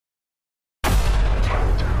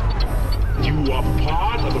You are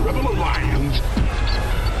part of the Rebel Alliance.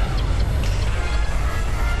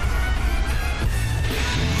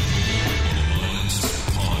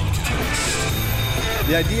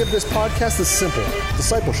 The idea of this podcast is simple: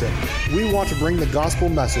 discipleship. We want to bring the gospel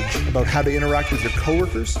message about how to interact with your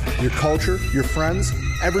coworkers, your culture, your friends,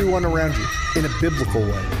 everyone around you in a biblical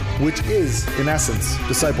way, which is, in essence,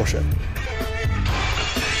 discipleship.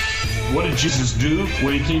 What did Jesus do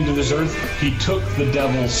when he came to this earth? He took the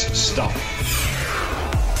devil's stuff.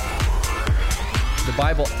 The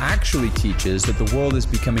Bible actually teaches that the world is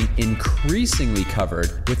becoming increasingly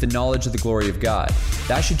covered with the knowledge of the glory of God.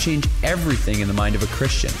 That should change everything in the mind of a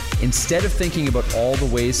Christian. Instead of thinking about all the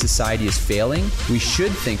ways society is failing, we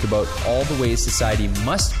should think about all the ways society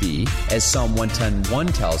must be, as Psalm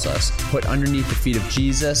 110:1 tells us, put underneath the feet of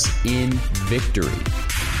Jesus in victory.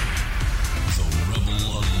 The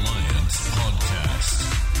Rebel Alliance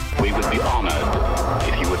Podcast. We would be honored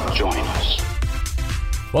if you would join us.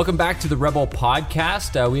 Welcome back to the Rebel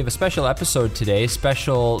Podcast. We have a special episode today.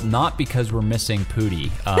 Special not because we're missing Pootie,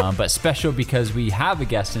 but special because we have a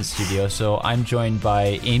guest in studio. So I'm joined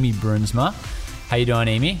by Amy Brunsma. How you doing,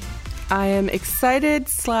 Amy? I am excited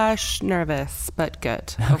 / nervous, but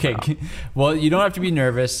good. Okay. Overall. Well, you don't have to be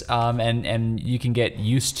nervous, and you can get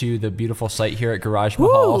used to the beautiful site here at Garage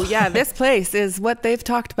Mahal. Ooh, yeah, this place is what they've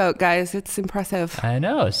talked about, guys. It's impressive. I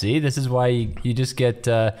know. See, this is why you just get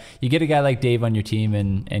a guy like Dave on your team,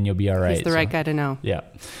 and you'll be all right. He's the right guy to know. Yeah.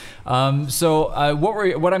 So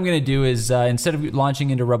what I'm going to do is instead of launching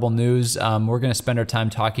into Rebel News, we're going to spend our time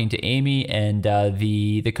talking to Amy, and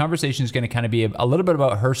the conversation is going to kind of be a little bit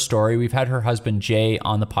about her story. We've had her husband Jay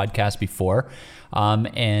on the podcast before,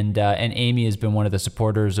 and Amy has been one of the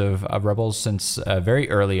supporters of Rebels since very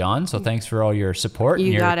early on. So thanks for all your support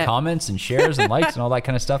and your comments and shares and likes and all that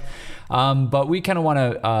kind of stuff. But we kind of want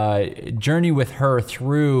to journey with her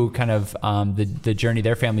through kind of the journey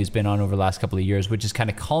their family's been on over the last couple of years, which is kind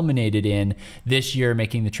of culminated in this year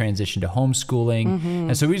making the transition to homeschooling. Mm-hmm.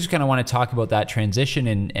 And so we just kind of want to talk about that transition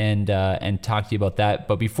and talk to you about that.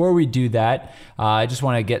 But before we do that, I just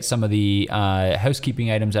want to get some of the housekeeping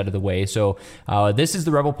items out of the way. So this is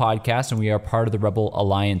the Rebel Podcast, and we are part of the Rebel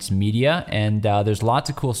Alliance Media. And there's lots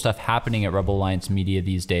of cool stuff happening at Rebel Alliance Media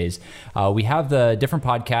these days. We have the different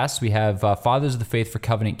podcasts. We have Fathers of the Faith for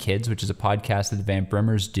Covenant Kids, which is a podcast that the Van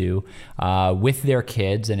Brimmers do with their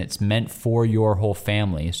kids, and it's meant for your whole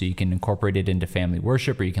family. So you can incorporate it into family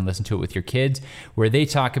worship, or you can listen to it with your kids, where they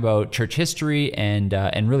talk about church history and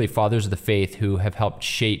really fathers of the faith who have helped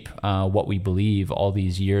shape what we believe all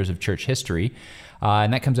these years of church history.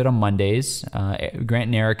 And that comes out on Mondays. Grant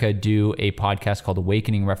and Erica do a podcast called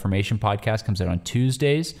Awakening Reformation Podcast, comes out on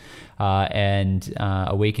Tuesdays. And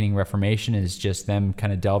Awakening Reformation is just them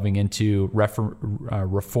kind of delving into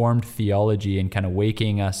Reformed theology and kind of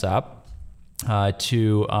waking us up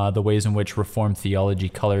to the ways in which Reformed theology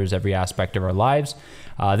colors every aspect of our lives.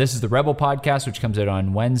 This is the Rebel Podcast, which comes out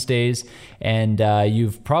on Wednesdays. And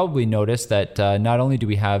you've probably noticed that not only do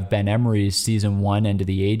we have Ben Emery's Season 1 End of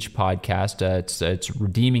the Age podcast, it's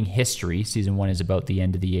Redeeming History. Season 1 is about the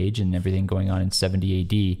end of the age and everything going on in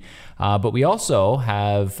 70 AD. But we also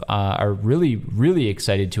are really, really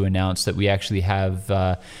excited to announce that we actually have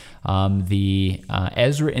the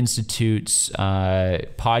Ezra Institute's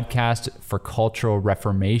podcast for Cultural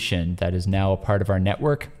Reformation that is now a part of our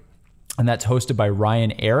network. And that's hosted by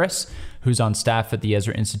Ryan Aris, who's on staff at the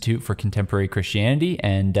Ezra Institute for Contemporary Christianity,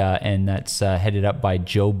 and that's headed up by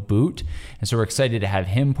Joe Boot. And so we're excited to have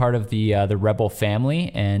him part of the Rebel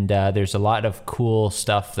family. And there's a lot of cool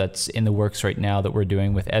stuff that's in the works right now that we're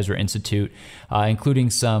doing with Ezra Institute, including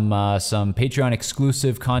some Patreon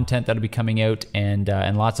exclusive content that'll be coming out, and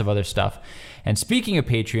lots of other stuff. And speaking of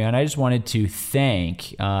Patreon, I just wanted to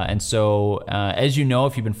thank, as you know,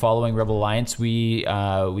 if you've been following Rebel Alliance, we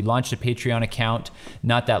launched a Patreon account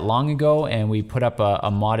not that long ago, and we put up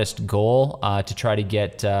a modest goal to try to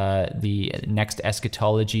get the next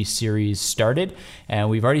eschatology series started. And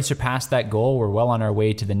we've already surpassed that goal. We're well on our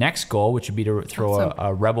way to the next goal, which would be to throw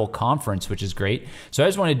a Rebel conference, which is great. So I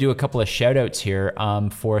just want to do a couple of shout outs here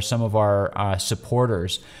for some of our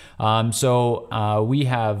supporters. We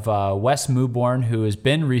have Wes Mewborn, who has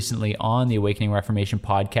been recently on the Awakening Reformation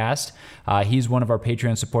podcast. He's one of our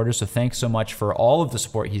Patreon supporters, so thanks so much for all of the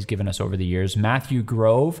support he's given us over the years. Matthew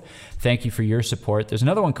Grove, thank you for your support. There's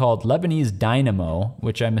another one called Lebanese Dynamo,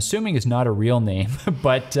 which I'm assuming is not a real name,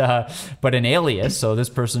 but an alias. So this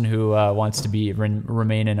person who wants to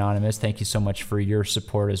remain anonymous, thank you so much for your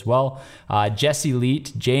support as well. Jesse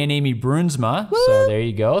Leet, Jay and Amy Brunsma. Woo! So there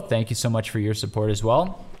you go. Thank you so much for your support as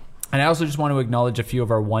well. And I also just want to acknowledge a few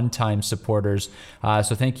of our one-time supporters.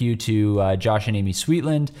 So thank you to Josh and Amy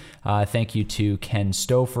Sweetland. Thank you to Ken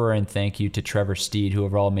Stouffer, and thank you to Trevor Steed, who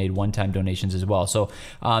have all made one-time donations as well. So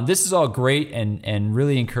this is all great and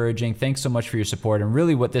really encouraging. Thanks so much for your support. And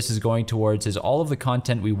really what this is going towards is all of the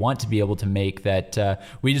content we want to be able to make that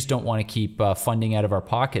we just don't want to keep funding out of our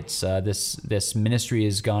pockets. This ministry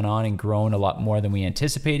has gone on and grown a lot more than we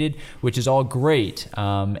anticipated, which is all great.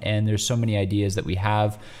 And there's so many ideas that we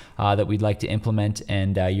have that we'd like to implement,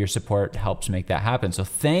 and your support helps make that happen. So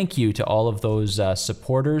thank you to all of those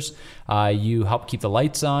supporters. You help keep the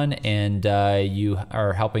lights on, and you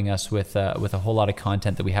are helping us with a whole lot of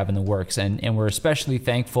content that we have in the works. And we're especially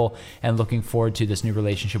thankful and looking forward to this new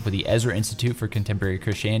relationship with the Ezra Institute for Contemporary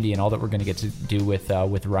Christianity and all that we're going to get to do with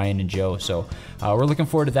Ryan and Joe. So we're looking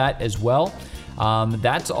forward to that as well.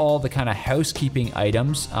 That's all the kind of housekeeping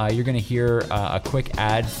items. You're going to hear a quick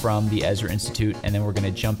ad from the Ezra Institute, and then we're going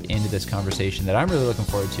to jump into this conversation that I'm really looking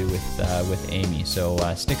forward to with Amy. So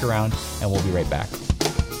stick around, and we'll be right back.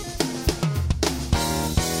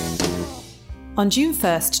 On June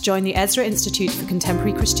 1st, join the Ezra Institute for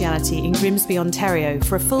Contemporary Christianity in Grimsby, Ontario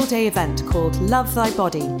for a full-day event called Love Thy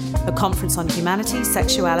Body, a conference on humanity,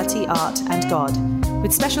 sexuality, art and God,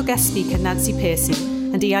 with special guest speaker Nancy Pearcey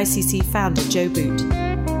and EICC founder Joe Boot.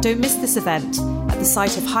 Don't miss this event at the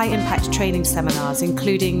site of high-impact training seminars,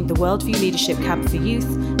 including the Worldview Leadership Camp for Youth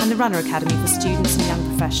and the Runner Academy for Students and Young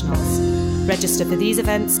Professionals. Register for these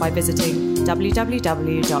events by visiting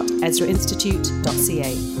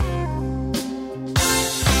www.ezrainstitute.ca.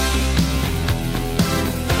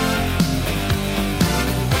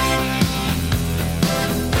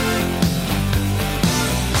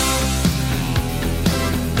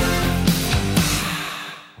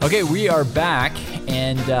 Okay, we are back,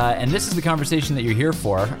 and this is the conversation that you're here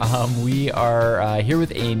for. We are here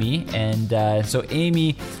with Amy, and so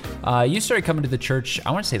Amy, you started coming to the church,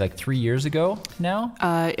 I want to say like 3 years ago now?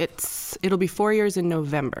 It'll be 4 years in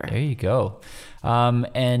November. There you go.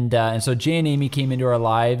 And so Jay and Amy came into our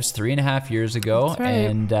lives 3.5 years ago. That's right.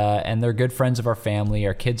 And they're good friends of our family.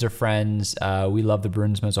 Our kids are friends. We love the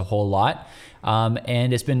Brunsmas a whole lot.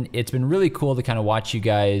 And it's been really cool to kind of watch you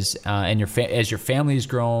guys and as your family's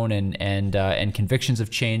grown and convictions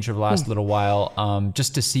have changed over the last little while,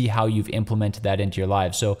 just to see how you've implemented that into your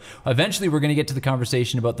lives. So eventually we're going to get to the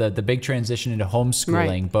conversation about the big transition into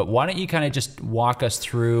homeschooling, right. But why don't you kind of just walk us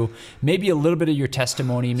through maybe a little bit of your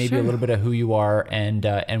testimony, maybe a little bit of who you are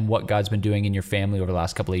and what God's been doing in your family over the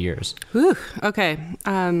last couple of years. Whew, okay.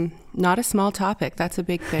 Not a small topic. That's a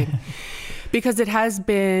big thing because it has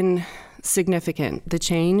been significant. The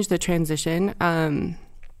change, the transition,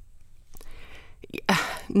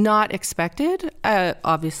 not expected,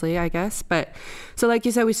 obviously, I guess. But so like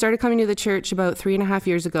you said, we started coming to the church about 3.5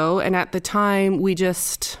 years ago. And at the time we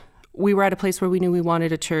were at a place where we knew we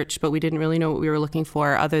wanted a church, but we didn't really know what we were looking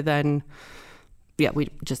for other than, we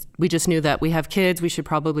just knew that we have kids, we should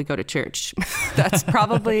probably go to church. That's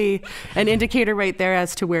probably an indicator right there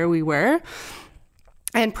as to where we were.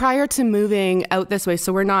 And prior to moving out this way,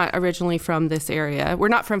 so we're not originally from this area. We're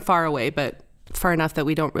not from far away, but far enough that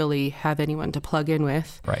we don't really have anyone to plug in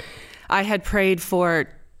with. Right. I had prayed for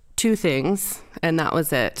 2 things, and that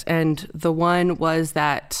was it. And the one was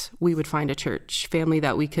that we would find a church family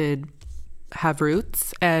that we could have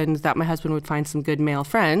roots, and that my husband would find some good male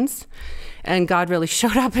friends. And God really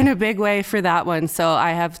showed up in a big way for that one. So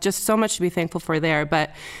I have just so much to be thankful for there. But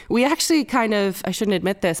we actually I shouldn't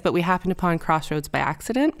admit this, but we happened upon Crossroads by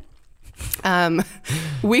accident.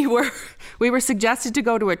 We were suggested to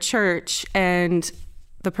go to a church, and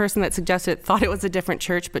the person that suggested it thought it was a different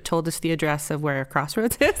church, but told us the address of where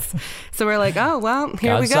Crossroads is. So we're like, oh, well,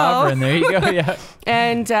 here God's we go. Sovereign. There you go. Yeah.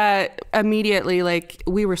 And immediately,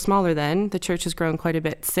 we were smaller then. The church has grown quite a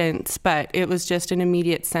bit since, but it was just an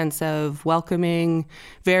immediate sense of welcoming,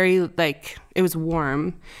 very, it was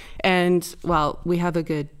warm. And, we have a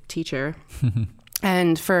good teacher.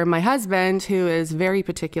 And for my husband, who is very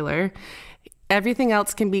particular, everything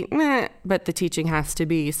else can be meh, but the teaching has to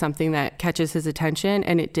be something that catches his attention,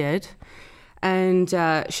 and it did. And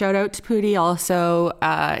shout out to Pooty also.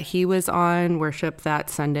 He was on worship that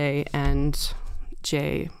Sunday, and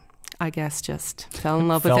Jay, I guess, just fell in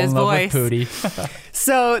love with his voice. With Pooty.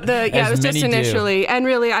 So it was just initially. Do. And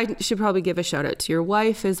really, I should probably give a shout out to your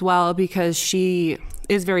wife as well, because she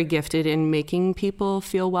is very gifted in making people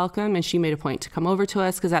feel welcome, and she made a point to come over to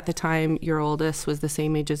us because at the time your oldest was the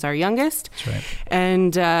same age as our youngest. That's right.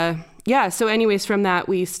 And so anyways, from that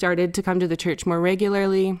we started to come to the church more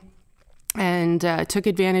regularly. and took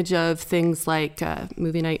advantage of things like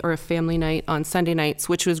movie night or a family night on Sunday nights,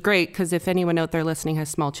 which was great because if anyone out there listening has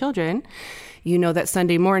small children, you know that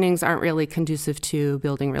Sunday mornings aren't really conducive to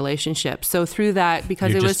building relationships. So through that,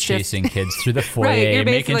 because You're it was just chasing kids through the foyer, right, you're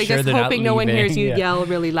making basically sure just they're not hoping no one hears you leaving. yell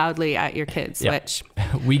really loudly at your kids, which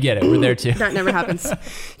we get it. We're there too. that never happens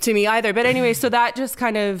to me either. But anyway, so that just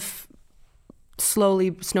kind of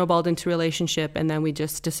slowly snowballed into relationship, and then we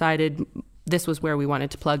just decided this was where we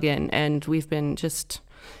wanted to plug in, and we've been just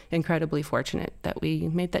incredibly fortunate that we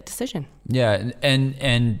made that decision. Yeah,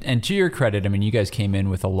 and to your credit, I mean, you guys came in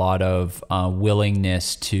with a lot of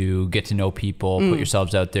willingness to get to know people, put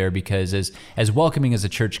yourselves out there, because as welcoming as a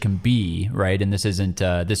church can be, right? And this isn't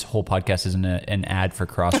this whole podcast isn't an ad for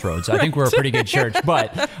Crossroads. I think we're a pretty good church,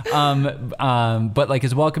 but like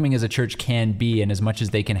as welcoming as a church can be, and as much as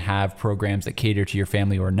they can have programs that cater to your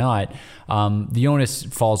family or not, the onus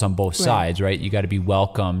falls on both sides, right? You got to be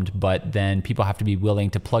welcomed, but then people have to be willing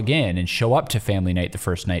to plug in and show up to family night the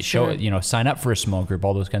first night, sign up for a small group,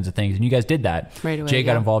 all those kinds of things. And you guys did that. Right away, Jay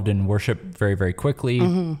got involved in worship very, very quickly.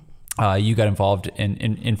 You got involved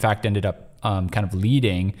in fact, ended up kind of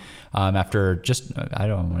leading after just, I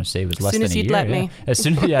don't want to say it was less than a year. Let me. As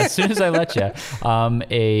soon as I let you,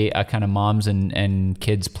 a kind of moms and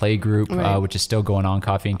kids play group, which is still going on,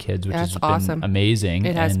 Coffee and Kids, which has been amazing.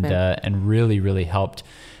 It has been. And really, really helped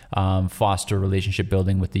foster relationship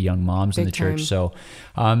building with the young moms in the church. So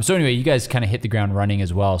anyway, you guys kind of hit the ground running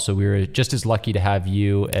as well. So we were just as lucky to have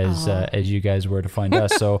you as you guys were to find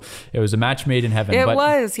us. So it was a match made in heaven. It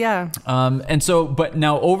was. But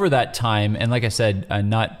now over that time, and like I said, I'm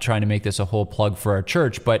not trying to make this a whole plug for our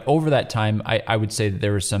church, but over that time, I would say that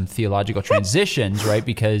there were some theological transitions, right?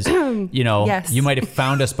 Because, you might have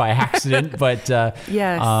found us by accident, but,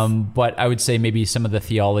 but I would say maybe some of the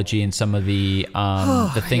theology and some of the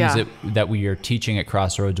things that we are teaching at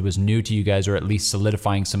Crossroads was new to you guys, or at least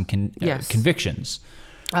solidifying some convictions.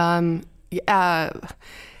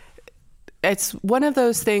 It's one of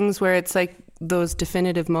those things where it's like those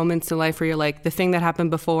definitive moments in life where you're like, the thing that happened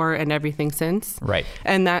before and everything since. Right.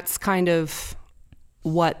 And that's kind of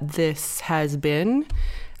what this has been.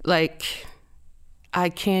 Like, I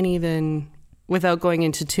can't even, without going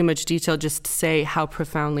into too much detail, just say how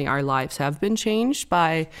profoundly our lives have been changed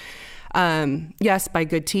by by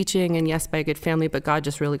good teaching, and yes, by a good family, but God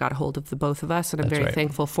just really got a hold of the both of us, and I'm very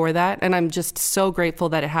thankful for that. And I'm just so grateful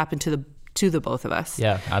that it happened to the both of us.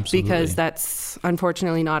 Yeah, absolutely. Because that's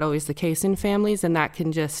unfortunately not always the case in families, and that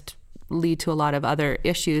can just lead to a lot of other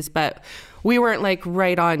issues. But we weren't like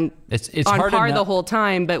right on par the whole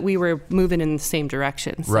time, but we were moving in the same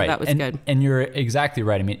direction. So that was good. And you're exactly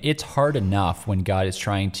right. I mean, it's hard enough when God is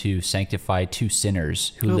trying to sanctify two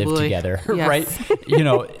sinners who live together, right?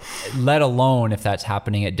 Let alone if that's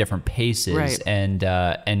happening at different paces. Right. And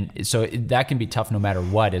so that can be tough no matter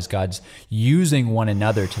what, as God's using one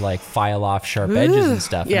another to like file off sharp edges and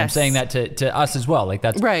stuff. And I'm saying that to us as well. Like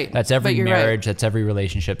that's every marriage, that's every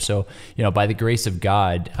relationship. So, by the grace of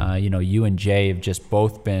God, you and Jay have just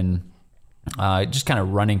both been just kind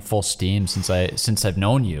of running full steam since I've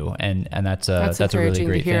known you, and that's a really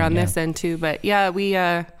great to hear thing on this end too. But we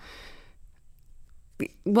I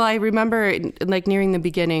remember like nearing the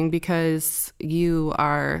beginning, because you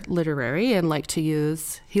are literary and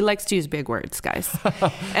he likes to use big words, guys,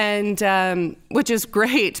 and which is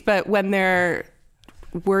great. But when they're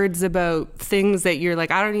words about things that you're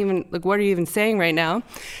like, I don't even, like, what are you even saying right now?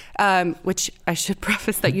 Which I should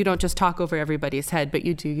preface that you don't just talk over everybody's head, but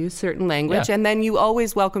you do use certain language. And then you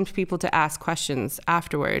always welcomed people to ask questions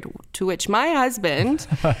afterward, to which my husband,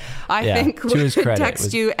 I think, would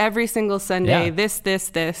text you every single Sunday, this.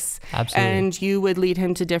 Absolutely. And you would lead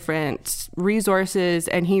him to different resources,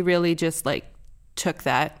 and he really just like took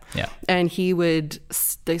that. And he would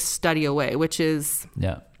study away, which is...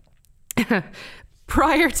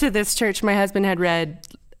 Prior to this church, my husband had read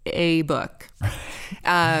a book.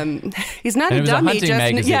 He's not a dummy.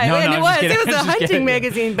 It was a hunting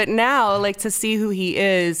magazine. But now, like, to see who he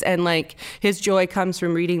is, and like his joy comes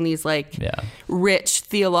from reading these like rich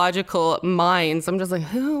theological minds. I'm just like,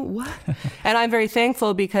 who, what? And I'm very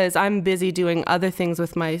thankful, because I'm busy doing other things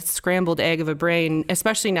with my scrambled egg of a brain,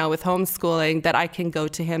 especially now with homeschooling, that I can go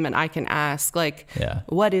to him and I can ask, like,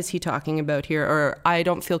 what is he talking about here? Or I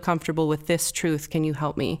don't feel comfortable with this truth. Can you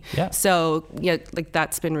help me? So like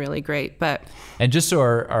that's been been really great. And just so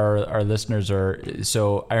our listeners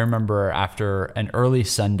so I remember after an early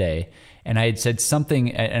Sunday, and I had said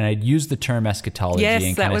something, and I'd used the term eschatology, yes,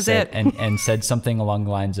 and that was it, and said something along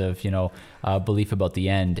the lines of belief about the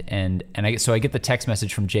end, and I get the text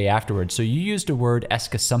message from Jay afterwards. So you used a word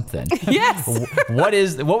esca something. Yes. What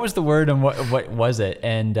was the word, and what was it?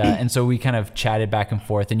 And so we kind of chatted back and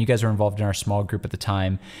forth, and you guys were involved in our small group at the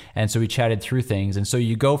time, and so we chatted through things. And so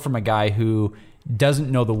you go from a guy who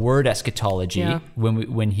doesn't know the word eschatology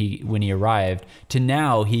when he arrived to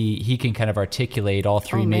now he can kind of articulate all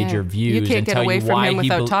three major views. You can't and get tell away you from why him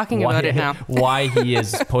without talking about it now. Why he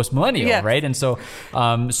is post-millennial, yes. right? And so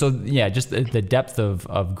just the depth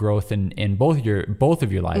of growth in both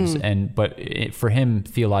of your lives, but for him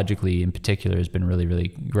theologically in particular has been really, really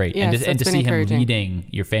great. Yes, and to see him leading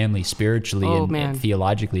your family spiritually and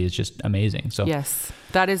theologically is just amazing. So yes,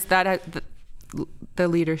 the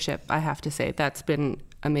leadership, I have to say, that's been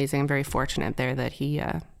amazing. I'm very fortunate there that he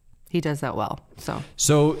does that well.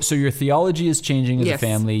 So your theology is changing as yes. a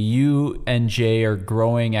family. You and Jay are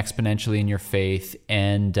growing exponentially in your faith,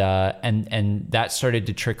 and that started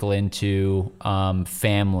to trickle into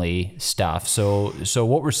family stuff. So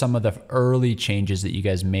what were some of the early changes that you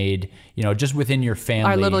guys made? Just within your family,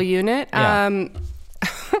 our little unit. Yeah.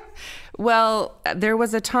 Well, there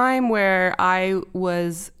was a time where I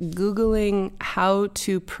was Googling how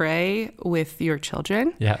to pray with your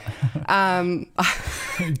children. Yeah.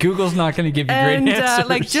 Google's not going to give you great answers.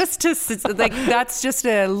 That's just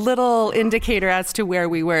a little indicator as to where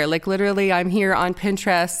we were. Like literally, I'm here on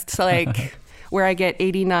Pinterest, where I get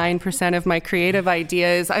 89% of my creative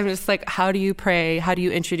ideas. I'm just like, how do you pray? How do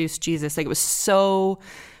you introduce Jesus? Like, it was so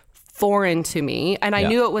foreign to me, and I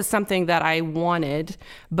knew it was something that I wanted,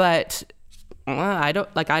 but I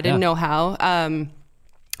didn't know how.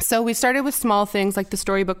 So we started with small things, like the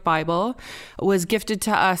Storybook Bible was gifted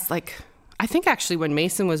to us, I think actually when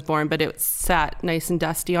Mason was born, but it sat nice and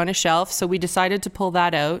dusty on a shelf. So we decided to pull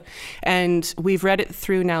that out, and we've read it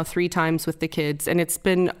through now 3 times with the kids, and it's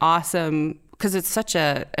been awesome because it's such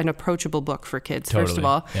an approachable book for kids, totally. First of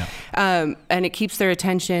all. Yeah. And it keeps their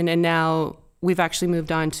attention, and now we've actually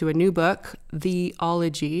moved on to a new book,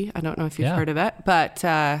 Theology. I don't know if you've heard of it, but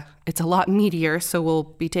it's a lot meatier, so we'll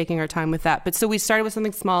be taking our time with that. But so we started with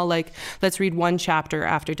something small, like let's read 1 chapter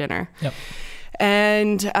after dinner. Yep.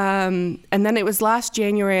 And then it was last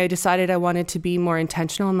January, I decided I wanted to be more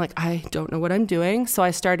intentional. I'm like, I don't know what I'm doing. So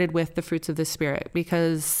I started with the fruits of the Spirit,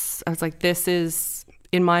 because I was like, this is...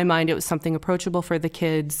 In my mind, it was something approachable for the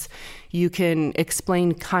kids. You can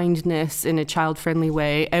explain kindness in a child-friendly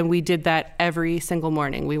way. And we did that every single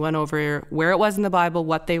morning. We went over where it was in the Bible,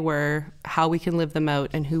 what they were, how we can live them out,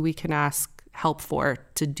 and who we can ask help for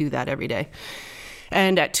to do that every day.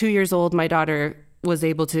 And at 2 years old, my daughter was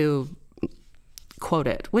able to quote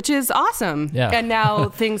it, which is awesome. Yeah. And now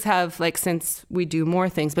things have, since we do more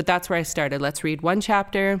things, but that's where I started. Let's read 1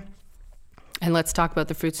 chapter. And let's talk about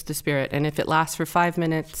the fruits of the Spirit. And if it lasts for 5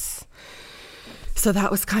 minutes. So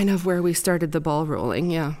that was kind of where we started the ball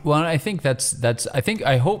rolling. Yeah. Well, I think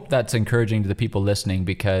I hope that's encouraging to the people listening,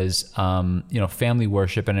 because, family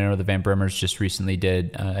worship, and I know the Van Bremers just recently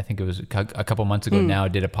did, I think it was a couple months ago now,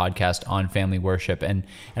 did a podcast on family worship. And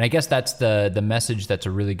I guess that's the message that's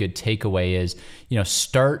a really good takeaway is,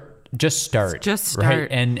 Just start, right?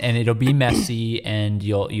 And it'll be messy, and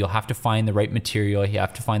you'll have to find the right material. You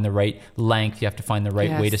have to find the right length. You have to find the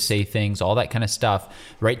right way to say things, all that kind of stuff.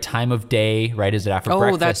 Right time of day, right? Is it after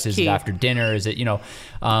breakfast? Is it after dinner? Is it,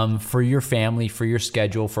 for your family, for your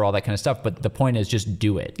schedule, for all that kind of stuff. But the point is just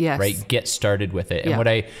do it, right? Get started with it. And what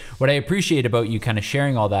I appreciate about you kind of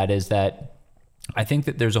sharing all that is that I think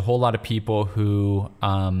that there's a whole lot of people who,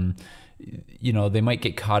 they might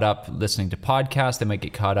get caught up listening to podcasts. They might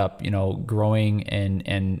get caught up, growing and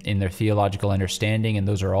in their theological understanding. And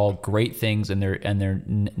those are all great things, and they're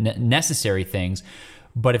necessary things.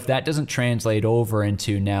 But if that doesn't translate over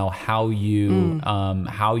into now how you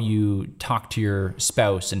talk to your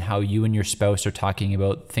spouse, and how you and your spouse are talking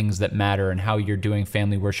about things that matter, and how you're doing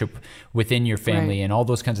family worship within your family, and all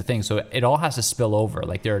those kinds of things. So it all has to spill over.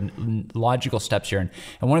 There are logical steps here.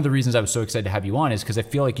 And one of the reasons I was so excited to have you on is because I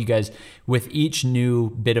feel like you guys, with each new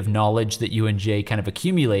bit of knowledge that you and Jay kind of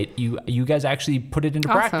accumulate, you guys actually put it into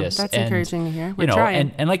practice. That's encouraging to hear. We're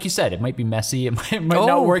trying. And like you said, it might be messy. It might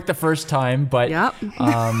not work the first time, but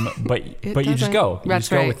but you just go. You just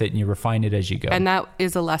go with it, and you refine it as you go. And that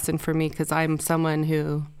is a lesson for me, because I'm someone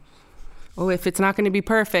who if it's not going to be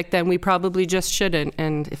perfect, then we probably just shouldn't.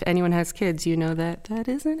 And if anyone has kids, you know that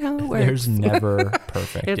isn't how it works. There's never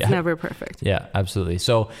perfect. It's never perfect. Yeah, absolutely.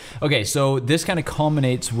 So, okay, so this kind of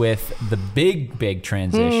culminates with the big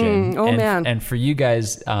transition. Man. And for you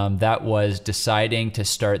guys, that was deciding to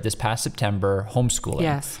start this past September homeschooling.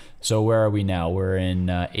 Yes. So where are we now? We're in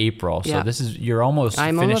April. So you're almost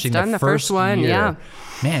I'm finishing almost done the first one. year. Yeah.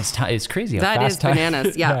 Man, it's crazy how that fast is time.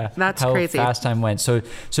 bananas. Yeah, that's how crazy. How fast time went. So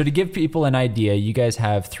to give people an idea, you guys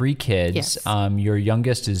have 3 kids. Yes. Your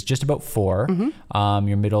youngest is just about 4.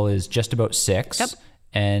 Your middle is just about 6. Yep.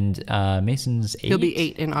 And Mason's 8. He'll be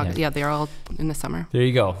 8 in August. Yeah, they're all in the summer. There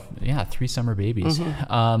you go. Yeah, 3 summer babies.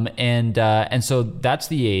 And so that's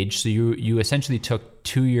the age. So you essentially took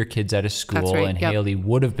 2 of your kids out of school. That's right. And Yep. Haley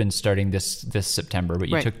would have been starting this September, but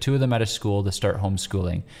you took 2 of them out of school to start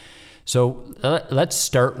homeschooling. So let's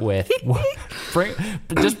start with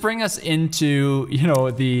bring us into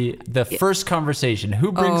the first conversation.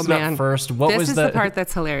 Who brings it up first? This is the part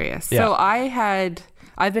that's hilarious. Yeah. So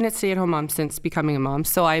I've been a stay-at-home mom since becoming a mom,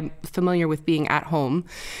 so I'm familiar with being at home.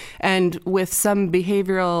 And with some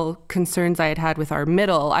behavioral concerns I had with our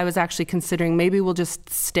middle, I was actually considering maybe we'll just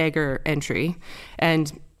stagger entry.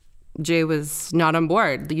 And Jay was not on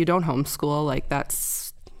board. You don't homeschool,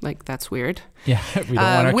 that's weird. Yeah, we don't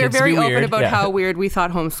want our we're kids very to be open weird. about how weird we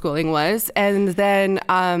thought homeschooling was. And then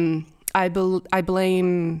I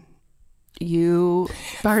blame you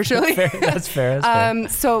partially. That's fair.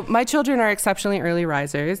 So my children are exceptionally early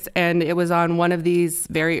risers, and it was on one of these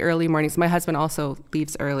very early mornings. My husband also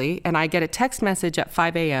leaves early, and I get a text message at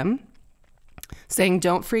 5 a.m. saying,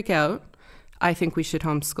 "Don't freak out. I think we should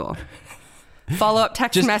homeschool." Follow-up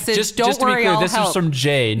text message. Don't worry, to be clear, I'll this help. is from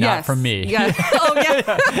Jay, not Yes. from me. Yeah. Oh,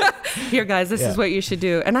 yeah. Here, guys, this is what you should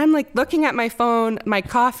do. And I'm like looking at my phone. My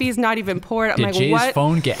coffee's not even poured. I'm Did like, Jay's what?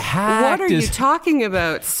 phone get hacked? What are you talking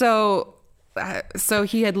about? So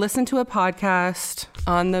he had listened to a podcast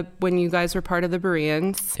when you guys were part of the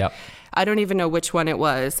Bereans. Yep. I don't even know which one it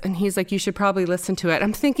was. And he's like, you should probably listen to it.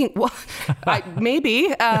 I'm thinking, well,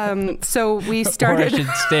 maybe. So we started. Or I should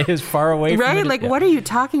stay as far away from it. Right? Like, what are you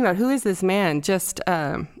talking about? Who is this man?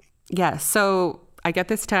 So I get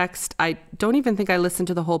this text. I don't even think I listened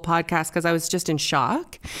to the whole podcast because I was just in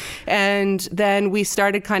shock. And then we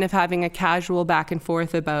started kind of having a casual back and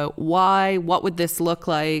forth about what would this look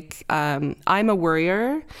like? I'm a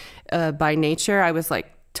worrier by nature. I was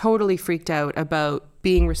like totally freaked out about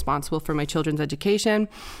being responsible for my children's education.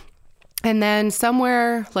 And then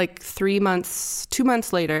somewhere like 2 months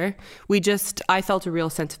later, I felt a real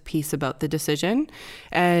sense of peace about the decision.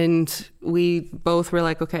 And we both were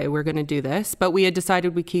like, okay, we're going to do this. But we had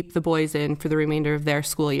decided we'd keep the boys in for the remainder of their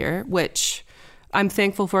school year, which I'm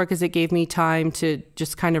thankful for because it gave me time to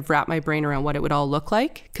just kind of wrap my brain around what it would all look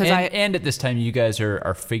like. And at this time, you guys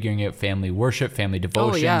are figuring out family worship, family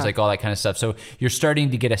devotions, like all that kind of stuff. So you're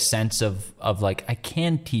starting to get a sense of like, I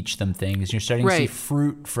can teach them things. You're starting to see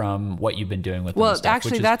fruit from what you've been doing with them. Well,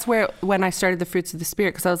 actually, that's when I started the fruits of the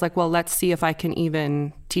Spirit, because I was like, well, let's see if I can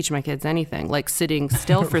even teach my kids anything, like sitting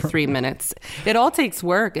still for 3 minutes. It all takes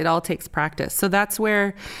work. It all takes practice. So that's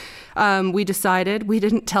where we decided. We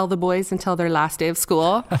didn't tell the boys until their last day of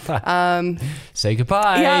school. Say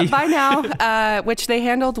goodbye. Yeah, bye now, which they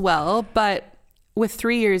handled well. But with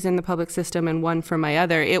 3 years in the public system and 1 from my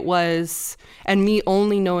other, it was, and me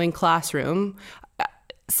only knowing classroom,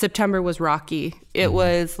 September was rocky. It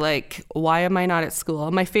was like, why am I not at school?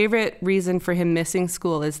 My favorite reason for him missing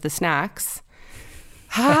school is the snacks.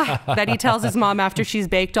 That he tells his mom after she's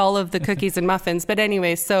baked all of the cookies and muffins. But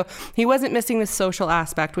anyway, so he wasn't missing the social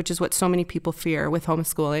aspect, which is what so many people fear with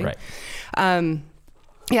homeschooling.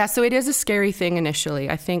 Right. So it is a scary thing initially.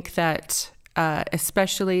 I think that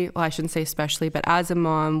especially, well, I shouldn't say especially, but as a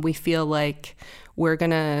mom, we feel like we're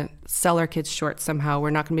going to sell our kids short somehow. We're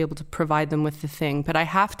not going to be able to provide them with the thing. But I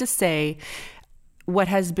have to say, what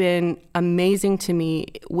has been amazing to me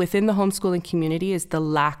within the homeschooling community is the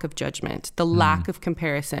lack of judgment, the lack of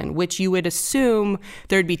comparison, which you would assume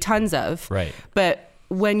there'd be tons of. Right. But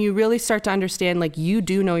when you really start to understand, like, you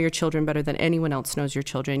do know your children better than anyone else knows your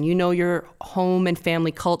children. You know your home and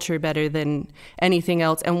family culture better than anything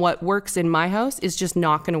else. And what works in my house is just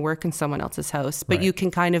not going to work in someone else's house. But you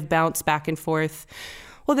can kind of bounce back and forth.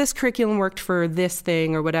 Well, this curriculum worked for this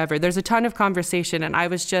thing or whatever. There's a ton of conversation. And I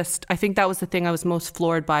think that was the thing I was most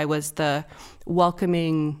floored by, was the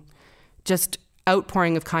welcoming, just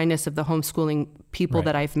outpouring of kindness of the homeschooling people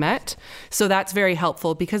that I've met. So that's very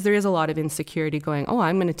helpful, because there is a lot of insecurity going, oh,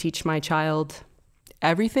 I'm going to teach my child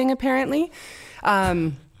everything, apparently.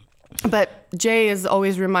 But Jay is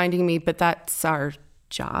always reminding me, but that's our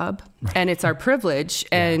job and it's our privilege.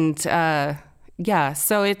 And so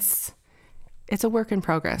it's a work in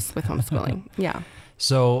progress with homeschooling. Yeah.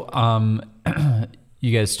 So,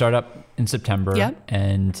 you guys start up in September. Yep.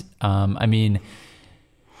 And, I mean,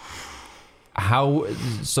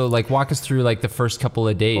 walk us through like the first couple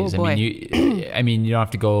of days. Oh, boy. I mean, you don't have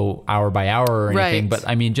to go hour by hour or anything, Right. but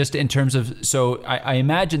I mean, just in terms of, so I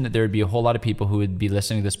imagine that there would be a whole lot of people who would be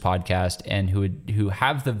listening to this podcast and who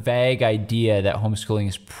have the vague idea that homeschooling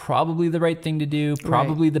is probably the right thing to do,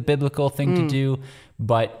 probably the biblical thing to do,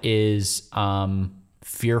 but is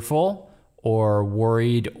fearful or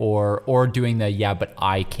worried or doing the, but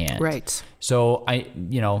I can't. Right. So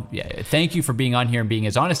thank you for being on here and being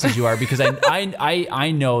as honest as you are, because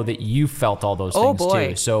I know that you felt all those things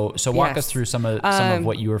too. So walk us through some of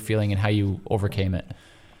what you were feeling and how you overcame it.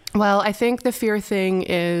 Well, I think the fear thing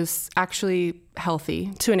is actually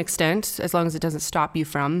healthy to an extent, as long as it doesn't stop you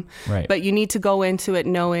from. Right. But you need to go into it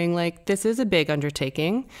knowing like this is a big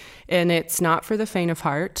undertaking and it's not for the faint of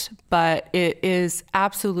heart, but it is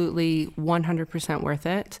absolutely 100% worth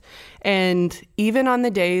it. And even on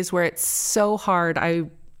the days where it's so hard, I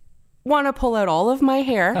want to pull out all of my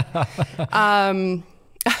hair.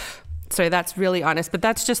 Sorry, that's really honest, but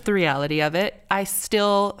that's just the reality of it. I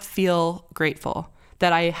still feel grateful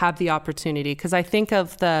that I have the opportunity, because I think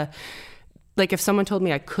of if someone told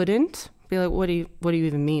me I couldn't, be like, what do you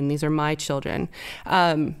even mean? These are my children.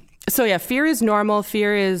 Fear is normal.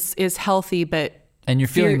 Fear is healthy, and you're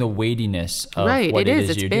feeling the weightiness of what it is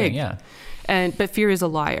it's you're big. doing. Yeah. But fear is a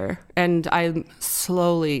liar. And I'm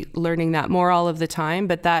slowly learning that more all of the time,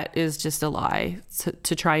 but that is just a lie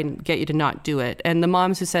to try and get you to not do it. And the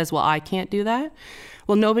moms who says, well, I can't do that.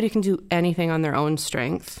 Well, nobody can do anything on their own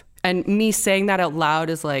strength. And me saying that out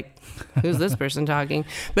loud is like, who's this person talking?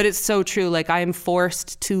 But it's so true. Like, I am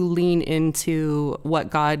forced to lean into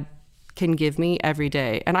what God can give me every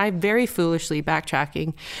day. And I very foolishly,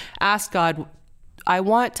 backtracking, asked God, I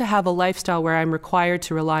want to have a lifestyle where I'm required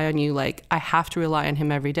to rely on you. Like, I have to rely on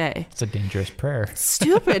him every day. It's a dangerous prayer.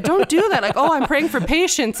 Stupid. Don't do that. Like, I'm praying for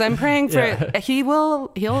patience. I'm praying for,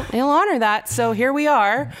 he'll honor that. So here we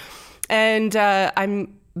are. And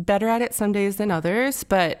I'm better at it some days than others,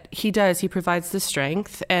 but he provides the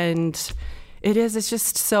strength. And it's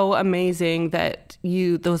just so amazing that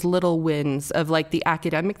those little wins of like the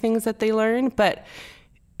academic things that they learn, but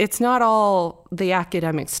it's not all the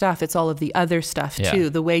academic stuff. It's all of the other stuff too.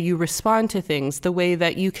 The way you respond to things, the way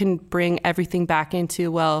that you can bring everything back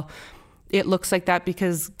into, well, it looks like that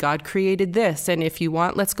because God created this. And if you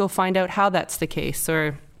want, let's go find out how that's the case.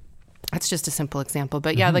 Or that's just a simple example.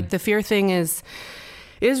 But like the fear thing is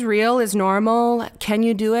real, is normal. Can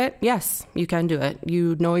you do it? Yes, you can do it.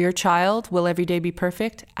 You know your child. Will every day be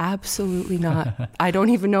perfect? Absolutely not. I don't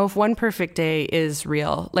even know if one perfect day is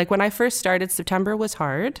real. Like when I first started, September was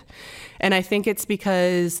hard. And I think it's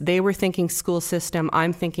because they were thinking school system,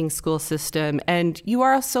 I'm thinking school system. And you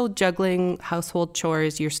are also juggling household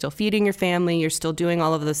chores. You're still feeding your family. You're still doing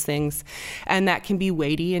all of those things. And that can be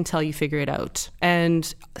weighty until you figure it out.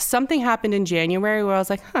 And something happened in January where I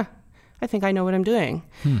was like, I think I know what I'm doing.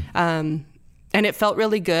 And it felt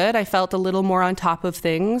really good. I felt a little more on top of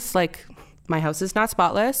things. Like, my house is not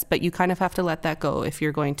spotless, but you kind of have to let that go if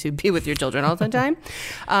you're going to be with your children all the time.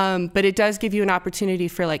 But it does give you an opportunity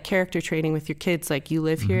for like character training with your kids. Like, you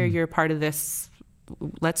live here, you're a part of this.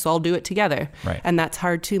 Let's all do it together. Right. And that's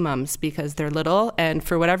hard too, moms, because they're little. And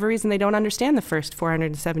for whatever reason, they don't understand the first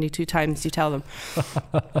 472 times you tell them.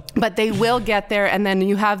 But they will get there. And then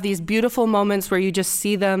you have these beautiful moments where you just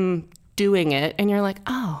see them doing it and you're like,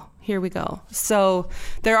 oh, here we go. So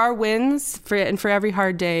there are wins and for every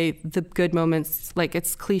hard day, the good moments, like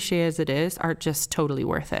it's cliche as it is, are just totally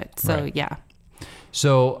worth it. So yeah.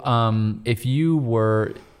 So if you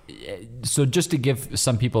were, so just to give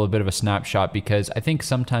some people a bit of a snapshot, because I think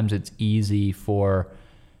sometimes it's easy for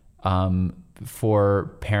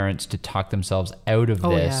parents to talk themselves out of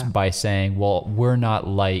this by saying, well, we're not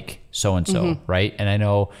like so-and-so, right? And I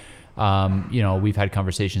know, we've had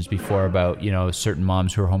conversations before about, certain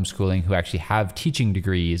moms who are homeschooling who actually have teaching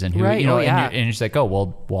degrees and who, and it's like,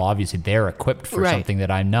 well, obviously they're equipped for something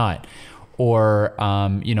that I'm not, or,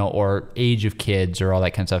 or age of kids or all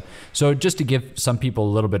that kind of stuff. So just to give some people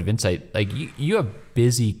a little bit of insight, like you have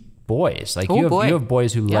busy boys, like you have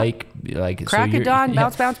boys who like crack it dawn,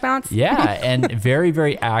 bounce. Yeah. And very,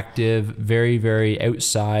 very active, very, very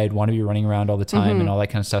outside, want to be running around all the time and all that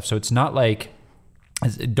kind of stuff. So it's not like,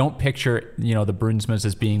 don't picture, the Brunsmas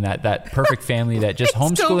as being that perfect family that just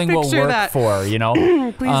homeschooling will work that. for,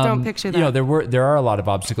 Please don't picture that. There are a lot of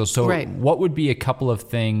obstacles. So Right. what would be a couple of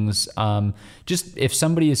things, just if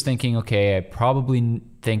somebody is thinking, okay, I probably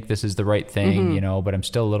think this is the right thing, but I'm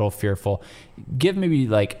still a little fearful, give maybe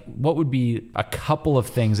like, what would be a couple of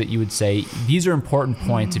things that you would say, these are important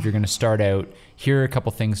points if you're going to start out, here are a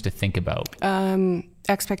couple things to think about.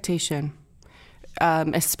 Expectation,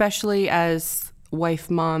 especially as wife,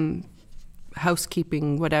 mom,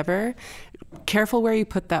 housekeeping, whatever. Careful where you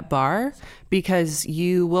put that bar, because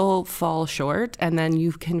you will fall short and then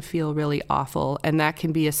you can feel really awful. And that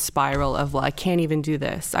can be a spiral of, well, I can't even do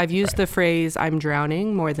this. I've used the phrase, I'm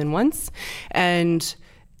drowning, more than once. And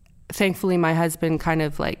thankfully, my husband kind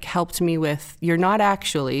of like helped me with, you're not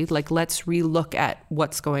actually, like, let's relook at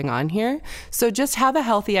what's going on here. So just have a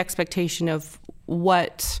healthy expectation of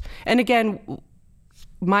what, and again,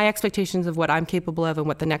 my expectations of what I'm capable of and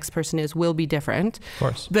what the next person is will be different. Of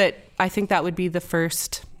course. But I think that would be the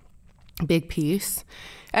first big piece.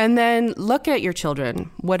 And then look at your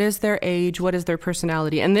children. What is their age? What is their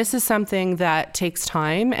personality? And this is something that takes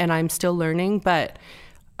time and I'm still learning, but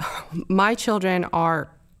my children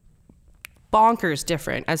are bonkers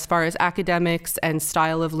different as far as academics and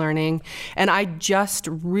style of learning. And I just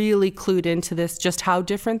really clued into this, just how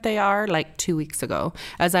different they are, like 2 weeks ago,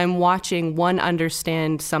 as I'm watching one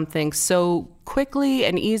understand something so quickly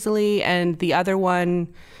and easily and the other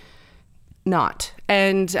one not.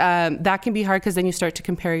 And that can be hard because then you start to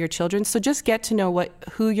compare your children. So just get to know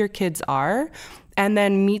who your kids are and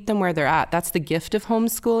then meet them where they're at. That's the gift of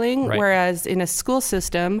homeschooling. Right. Whereas in a school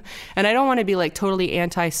system, and I don't want to be like totally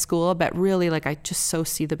anti-school, but really like I just so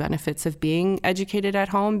see the benefits of being educated at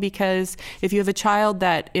home, because if you have a child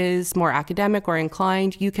that is more academic or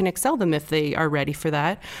inclined, you can excel them if they are ready for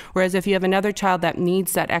that. Whereas if you have another child that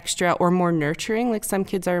needs that extra or more nurturing, like some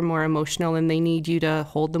kids are more emotional and they need you to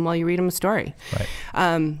hold them while you read them a story.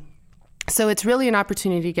 Right. So it's really an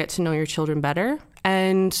opportunity to get to know your children better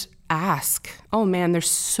and ask. Oh man, there's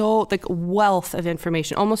so like wealth of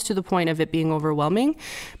information, almost to the point of it being overwhelming.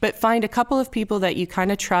 But find a couple of people that you kind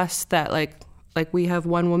of trust, that like we have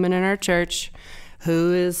one woman in our church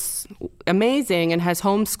who is amazing and has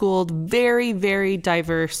homeschooled very, very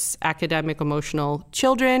diverse academic, emotional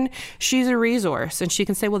children. She's a resource and she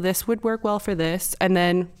can say, well, this would work well for this. And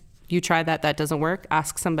then you try that doesn't work,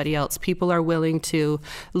 ask somebody else. People are willing to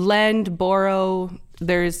lend, borrow.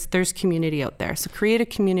 There's community out there. So create a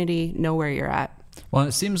community, know where you're at. Well,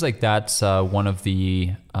 it seems like that's one of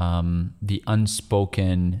the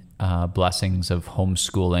unspoken blessings of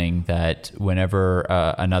homeschooling, that whenever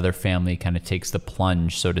another family kind of takes the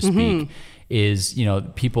plunge, so to speak, is,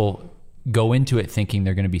 people go into it thinking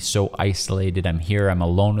they're going to be so isolated. I'm here, I'm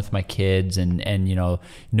alone with my kids, and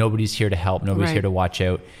nobody's here to help, nobody's Right. here to watch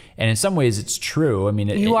out. And in some ways it's true. I mean,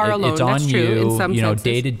 You are alone. it's on That's true you, in some senses.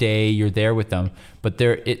 day to day, you're there with them. But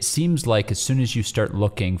it seems like as soon as you start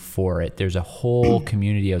looking for it, there's a whole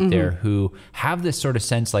community out there who have this sort of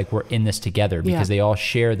sense like we're in this together, because they all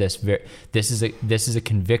share this. This is a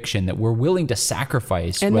conviction that we're willing to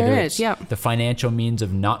sacrifice, And whether there it's is, yeah. the financial means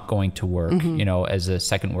of not going to work, as a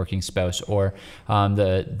second working spouse, or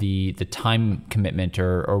the time commitment,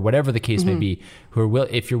 or whatever the case may be.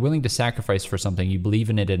 If you're willing to sacrifice for something, you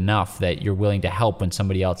believe in it enough that you're willing to help when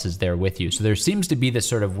somebody else is there with you. So there seems to be this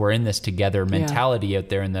sort of we're in this together mentality out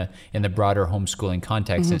there in the broader homeschooling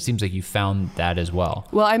context. And it seems like you found that as well.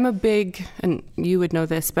 Well, I'm a big, and you would know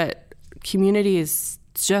this, but community is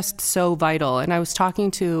just so vital. And I was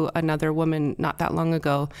talking to another woman not that long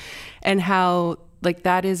ago, and how like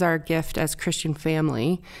that is our gift as Christian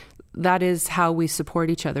family. That is how we support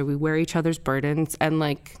each other. We wear each other's burdens, and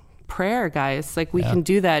like prayer, guys, like we can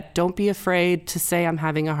do that. Don't be afraid to say I'm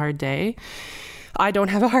having a hard day. I don't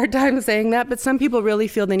have a hard time saying that, but some people really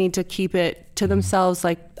feel they need to keep it to themselves.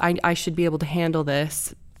 Like I should be able to handle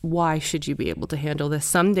this. Why should you be able to handle this?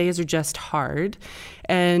 Some days are just hard.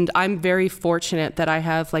 And I'm very fortunate that I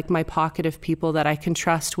have like my pocket of people that I can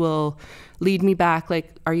trust will lead me back.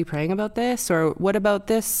 Like, are you praying about this? Or what about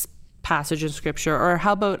this passage in scripture? Or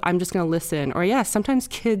how about I'm just going to listen? Or sometimes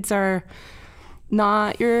kids are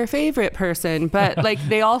not your favorite person, but like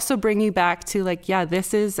they also bring you back to like,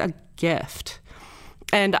 this is a gift.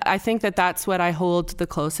 And I think that that's what I hold the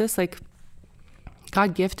closest. Like,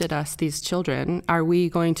 God gifted us these children. Are we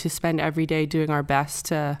going to spend every day doing our best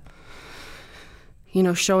to,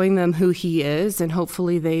 showing them who He is, and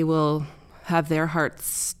hopefully they will have their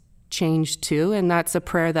hearts changed too? And that's a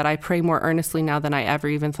prayer that I pray more earnestly now than I ever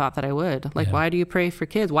even thought that I would. Like, why do you pray for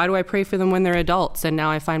kids? Why do I pray for them when they're adults? And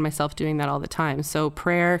now I find myself doing that all the time. So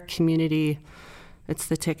prayer, community, it's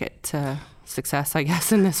the ticket to success, I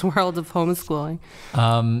guess, in this world of homeschooling.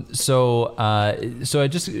 So I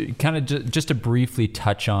just kind of just to briefly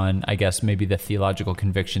touch on, I guess, maybe the theological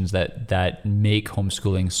convictions that make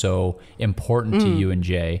homeschooling so important to you and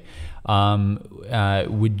Jay.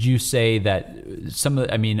 Would you say that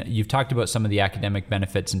you've talked about some of the academic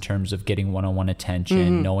benefits in terms of getting one-on-one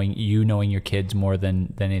attention, knowing your kids more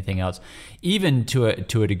than anything else, even to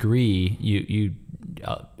a degree, you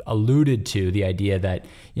alluded to the idea that,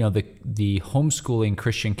 the homeschooling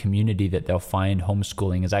Christian community that they'll find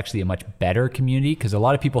homeschooling is actually a much better community, because a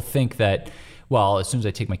lot of people think that, well, as soon as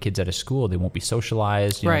I take my kids out of school, they won't be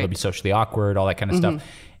socialized, they'll be socially awkward, all that kind of stuff.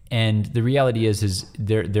 And the reality is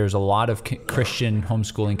there's a lot of Christian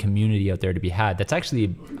homeschooling community out there to be had. That's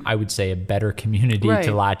actually, I would say, a better community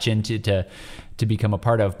to latch into, to become a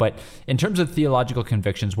part of. But in terms of theological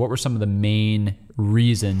convictions, what were some of the main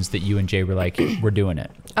reasons that you and Jay were like, we're doing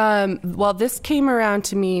it? Well, this came around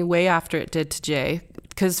to me way after it did to Jay,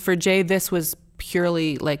 because for Jay, this was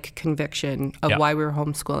purely like conviction of why we were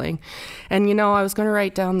homeschooling. And, I was going to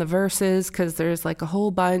write down the verses because there's like a whole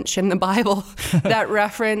bunch in the Bible that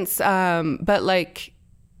reference, but like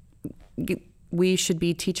we should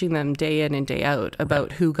be teaching them day in and day out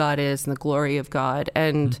about who God is and the glory of God.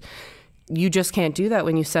 And you just can't do that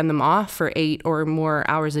when you send them off for 8 or more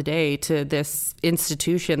hours a day to this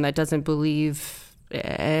institution that doesn't believe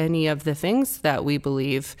any of the things that we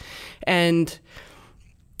believe. And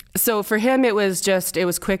so for him, it was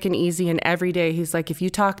quick and easy. And every day he's like, if you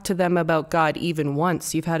talk to them about God even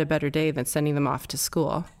once, you've had a better day than sending them off to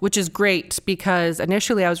school, which is great, because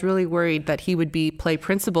initially I was really worried that he would play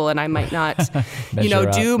principal and I might not,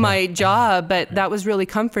 do my job. But that was really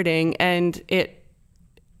comforting. And it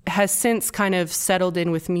has since kind of settled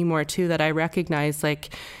in with me more too, that I recognize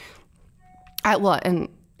and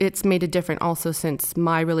it's made a difference also since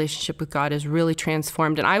my relationship with God is really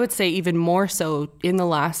transformed. And I would say even more so in the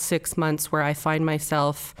last 6 months, where I find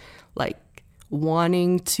myself like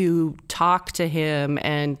wanting to talk to him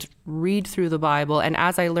and read through the Bible. And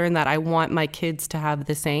as I learn that, I want my kids to have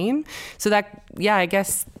the same. So that, I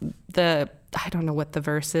guess I don't know what the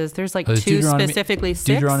verse is. There's like two specifically, 6.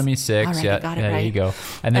 Deuteronomy 6. All right, yeah, got it there right. you go.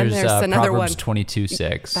 And there's another Proverbs one.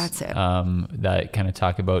 22:6. That's it. That kind of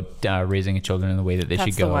talk about raising children in the way that they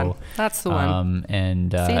should go. That's the one.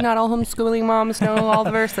 And see, not all homeschooling moms know all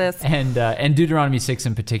the verses. And Deuteronomy 6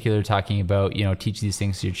 in particular, talking about teach these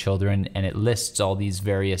things to your children, and it lists all these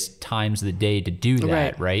various times of the day to do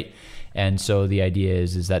that, right? And so the idea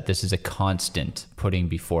is that this is a constant putting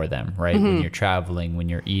before them, right? When you're traveling, when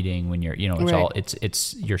you're eating, when you're,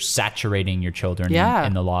 it's you're saturating your children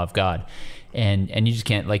in the law of God. And you just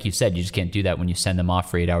can't, like you said, you just can't do that when you send them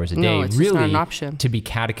off for 8 hours a day. No, it's really, just not an option. To be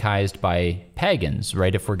catechized by pagans,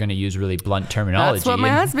 right? If we're going to use really blunt terminology. That's what my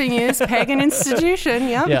husband used, pagan institution.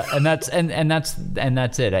 Yeah. Yeah, and that's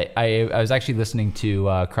it. I was actually listening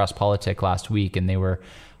to Cross Politic last week, and they were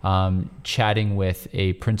chatting with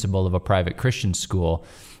a principal of a private Christian school.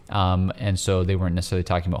 And so they weren't necessarily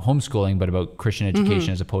talking about homeschooling, but about Christian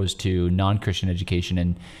education as opposed to non-Christian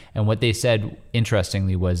education. And what they said,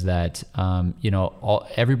 interestingly, was that,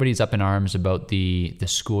 everybody's up in arms about the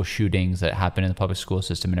school shootings that happen in the public school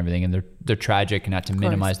system and everything. And they're tragic, not to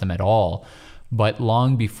minimize them at all. But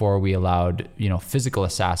long before we allowed, physical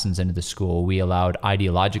assassins into the school, we allowed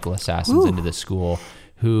ideological assassins into the school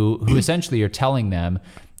who essentially are telling them,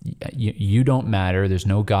 you don't matter. There's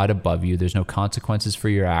no God above you. There's no consequences for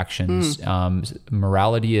your actions.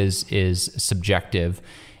 Morality is subjective,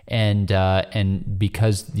 and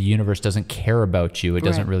because the universe doesn't care about you, it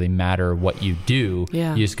doesn't really matter what you do.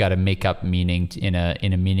 You just got to make up meaning in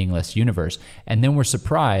a meaningless universe. And then we're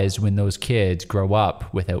surprised when those kids grow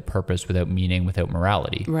up without purpose, without meaning, without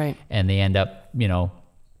morality, and they end up,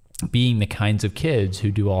 being the kinds of kids who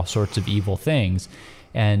do all sorts of evil things.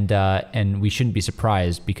 And we shouldn't be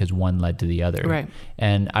surprised because one led to the other. Right.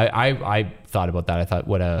 And I thought about that. I thought,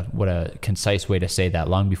 what a concise way to say that.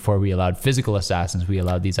 Long before we allowed physical assassins, we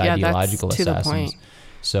allowed these ideological that's to assassins. The point.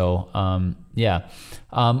 So,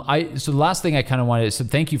 so the last thing I kind of wanted to,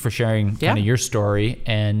 thank you for sharing kind of your story.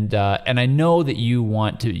 And I know that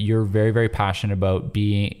you're very, very passionate about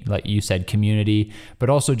being, like you said, community, but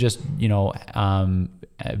also just,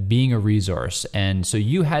 being a resource. And so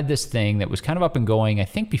you had this thing that was kind of up and going, I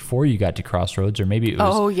think before you got to Crossroads, or maybe it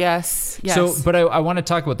was. Oh, yes. So, but I want to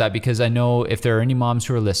talk about that because I know if there are any moms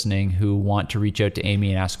who are listening who want to reach out to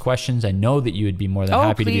Amy and ask questions, I know that you would be more than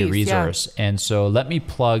happy to be a resource. Yeah. And so let me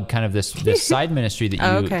plug kind of this side ministry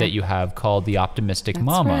that you have called The Optimistic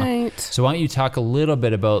Mama. Right. So why don't you talk a little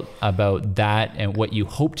bit about that and what you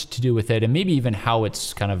hoped to do with it, and maybe even how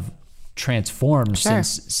it's kind of transformed Sure.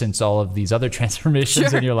 since all of these other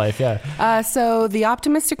transformations in your life. Yeah. So the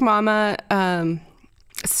Optimistic Mama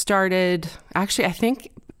started, actually, I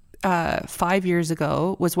think 5 years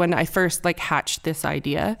ago was when I first like hatched this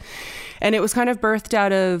idea. And it was kind of birthed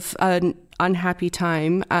out of an unhappy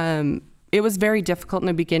time. It was very difficult in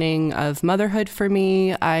the beginning of motherhood for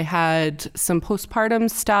me. I had some postpartum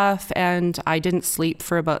stuff and I didn't sleep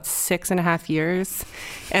for about 6.5 years.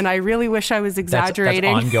 And I really wish I was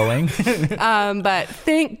exaggerating. That's ongoing. But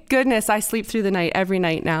thank goodness I sleep through the night every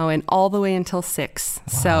night now and all the way until 6.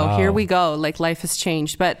 Wow. So here we go. Like life has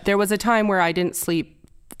changed. But there was a time where I didn't sleep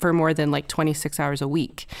for more than like 26 hours a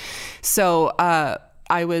week. So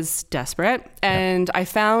I was desperate and I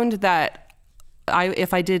found that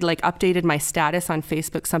if I did like updated my status on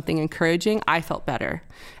Facebook, something encouraging, I felt better.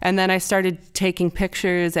 And then I started taking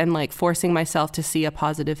pictures and like forcing myself to see a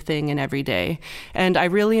positive thing in every day. And I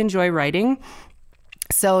really enjoy writing.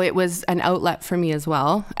 So it was an outlet for me as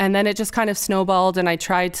well. And then it just kind of snowballed and I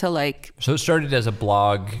tried to like... So it started as a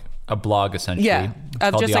blog essentially. Yeah,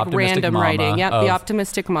 of just like random writing. Yeah, The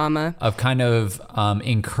Optimistic Mama. Of kind of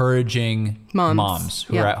encouraging moms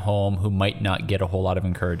who are at home who might not get a whole lot of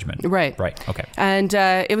encouragement. Right. Okay. And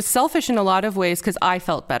it was selfish in a lot of ways because I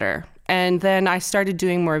felt better. And then I started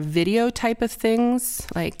doing more video type of things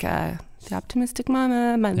like The Optimistic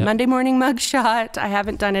Mama, Monday morning mugshot. I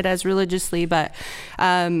haven't done it as religiously, but...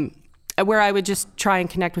 where I would just try and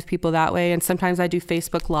connect with people that way. And sometimes I do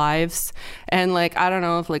Facebook Lives and like, I don't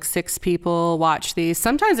know if like 6 people watch these.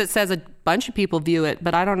 Sometimes it says a bunch of people view it,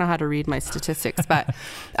 but I don't know how to read my statistics. But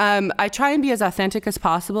I try and be as authentic as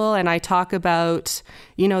possible. And I talk about,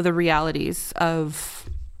 you know, the realities of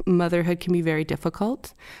motherhood can be very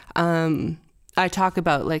difficult. I talk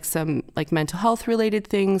about like some like mental health related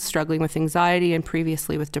things, struggling with anxiety and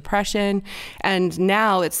previously with depression. And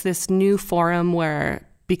now it's this new forum where,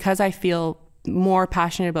 because I feel more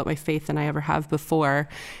passionate about my faith than I ever have before,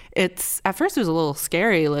 it's at first it was a little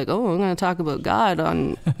scary, like, oh, I'm going to talk about God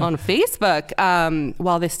on Facebook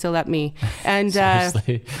while they still let me. And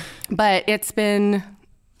but it's been,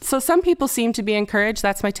 so some people seem to be encouraged.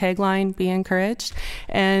 That's my tagline, be encouraged.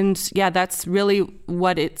 And yeah, that's really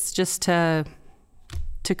what it's just to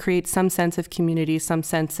create some sense of community, some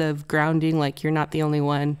sense of grounding, like you're not the only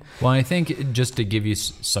one. Well, I think just to give you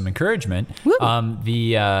some encouragement,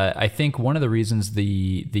 I think one of the reasons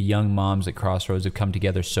the young moms at Crossroads have come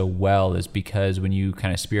together so well is because when you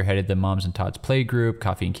kind of spearheaded the Moms and Tots play group,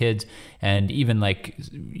 Coffee and Kids, and even like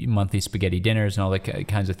monthly spaghetti dinners and all the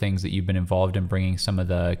kinds of things that you've been involved in bringing some of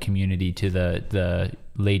the community to the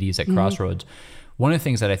ladies at Crossroads. One of the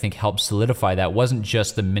things that I think helped solidify that wasn't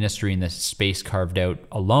just the ministry and the space carved out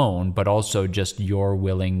alone, but also just your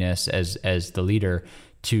willingness as the leader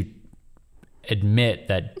to admit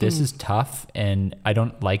that this is tough and I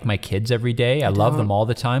don't like my kids every day. I love them all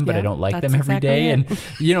the time, but I don't like them every day. It. And,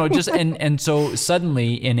 you know, just, and so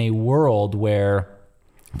suddenly in a world where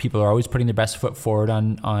people are always putting their best foot forward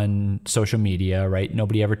on social media, right?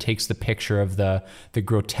 Nobody ever takes the picture of the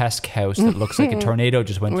grotesque house that looks like a tornado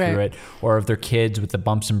just went through it, or of their kids with the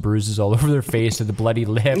bumps and bruises all over their face, or the bloody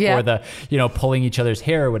lip, or the, you know, pulling each other's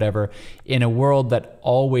hair or whatever. In a world that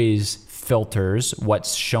always filters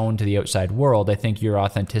what's shown to the outside world, I think your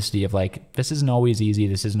authenticity of like, this isn't always easy,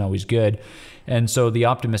 this isn't always good. And so the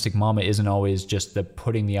Optimistic Mama isn't always just the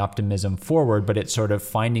putting the optimism forward, but it's sort of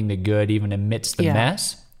finding the good even amidst the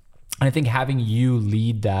mess. And I think having you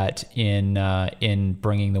lead that in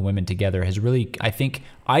bringing the women together has really, I think,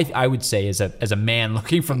 I would say as a man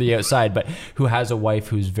looking from the outside, but who has a wife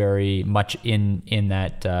who's very much in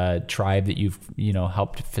that tribe that you've, you know,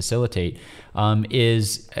 helped facilitate,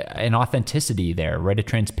 is an authenticity there, right? A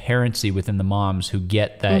transparency within the moms who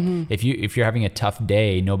get that if you're having a tough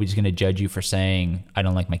day, nobody's going to judge you for saying, I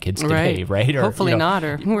don't like my kids today, right? Or, hopefully, you know, not,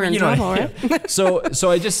 or we're in trouble, right? So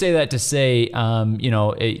I just say that to say,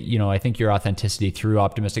 I think your authenticity through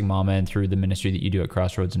Optimistic Mama and through the ministry that you do at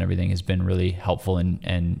Crossroads and everything has been really helpful and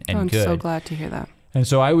I'm good. so glad to hear that. And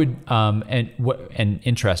so I would, and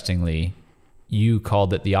interestingly, you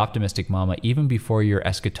called it the Optimistic Mama even before your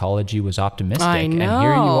eschatology was optimistic. I know. And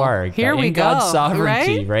here you are. Here we go. God's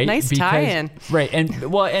sovereignty, right? Nice tie-in. Right.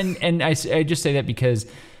 And I just say that because,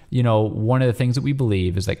 you know, one of the things that we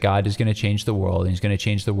believe is that God is going to change the world, and he's going to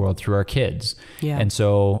change the world through our kids. Yeah. And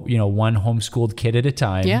so, you know, one homeschooled kid at a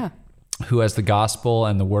time. Yeah. Who has the gospel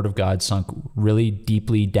and the word of God sunk really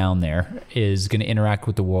deeply down there is going to interact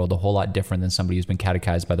with the world a whole lot different than somebody who's been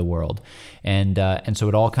catechized by the world. And so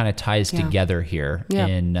it all kind of ties together here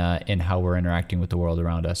in how we're interacting with the world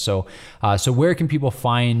around us. So where can people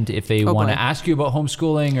find, if they want to ask you about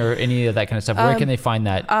homeschooling or any of that kind of stuff, where can they find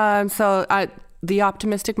that? The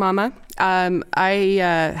Optimistic Mama. I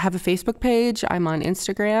have a Facebook page. I'm on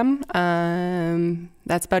Instagram.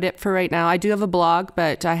 That's about it for right now. I do have a blog,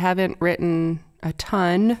 but I haven't written a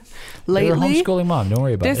ton lately. You're a homeschooling mom. Don't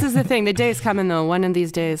worry about it. This is the thing. The day's coming, though. One of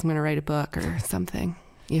these days, I'm going to write a book or something.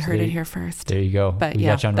 You heard it here first. There you go. But we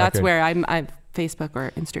got you on that's record. where I'm Facebook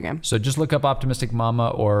or Instagram. So just look up Optimistic Mama,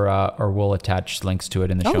 or we'll attach links to it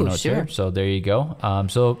in the show notes here. So there you go.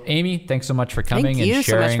 So Amy, thanks so much for coming and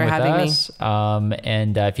sharing with us.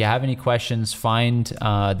 And if you have any questions, find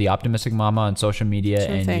the Optimistic Mama on social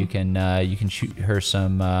media, you can shoot her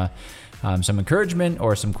some encouragement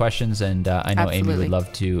or some questions, and I know Amy would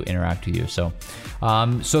love to interact with you. So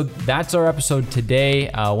that's our episode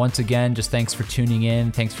today. Once again, just thanks for tuning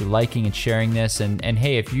in. Thanks for liking and sharing this. And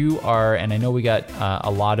hey, if you are, and I know we got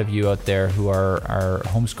a lot of you out there who are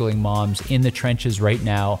homeschooling moms in the trenches right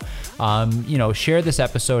now, share this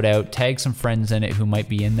episode out, tag some friends in it who might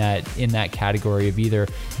be in that category of either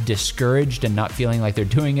discouraged and not feeling like they're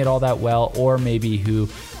doing it all that well, or maybe who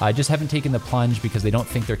just haven't taken the plunge because they don't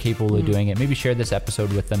think they're capable of doing it. Maybe share this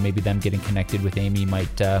episode with them. Maybe them getting connected with Amy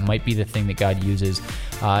might be the thing that God uses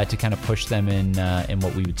to kind of push them in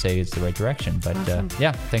what we would say is the right direction. But awesome.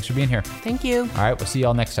 thanks for being here. Thank you. All right, we'll see you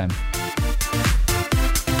all next time.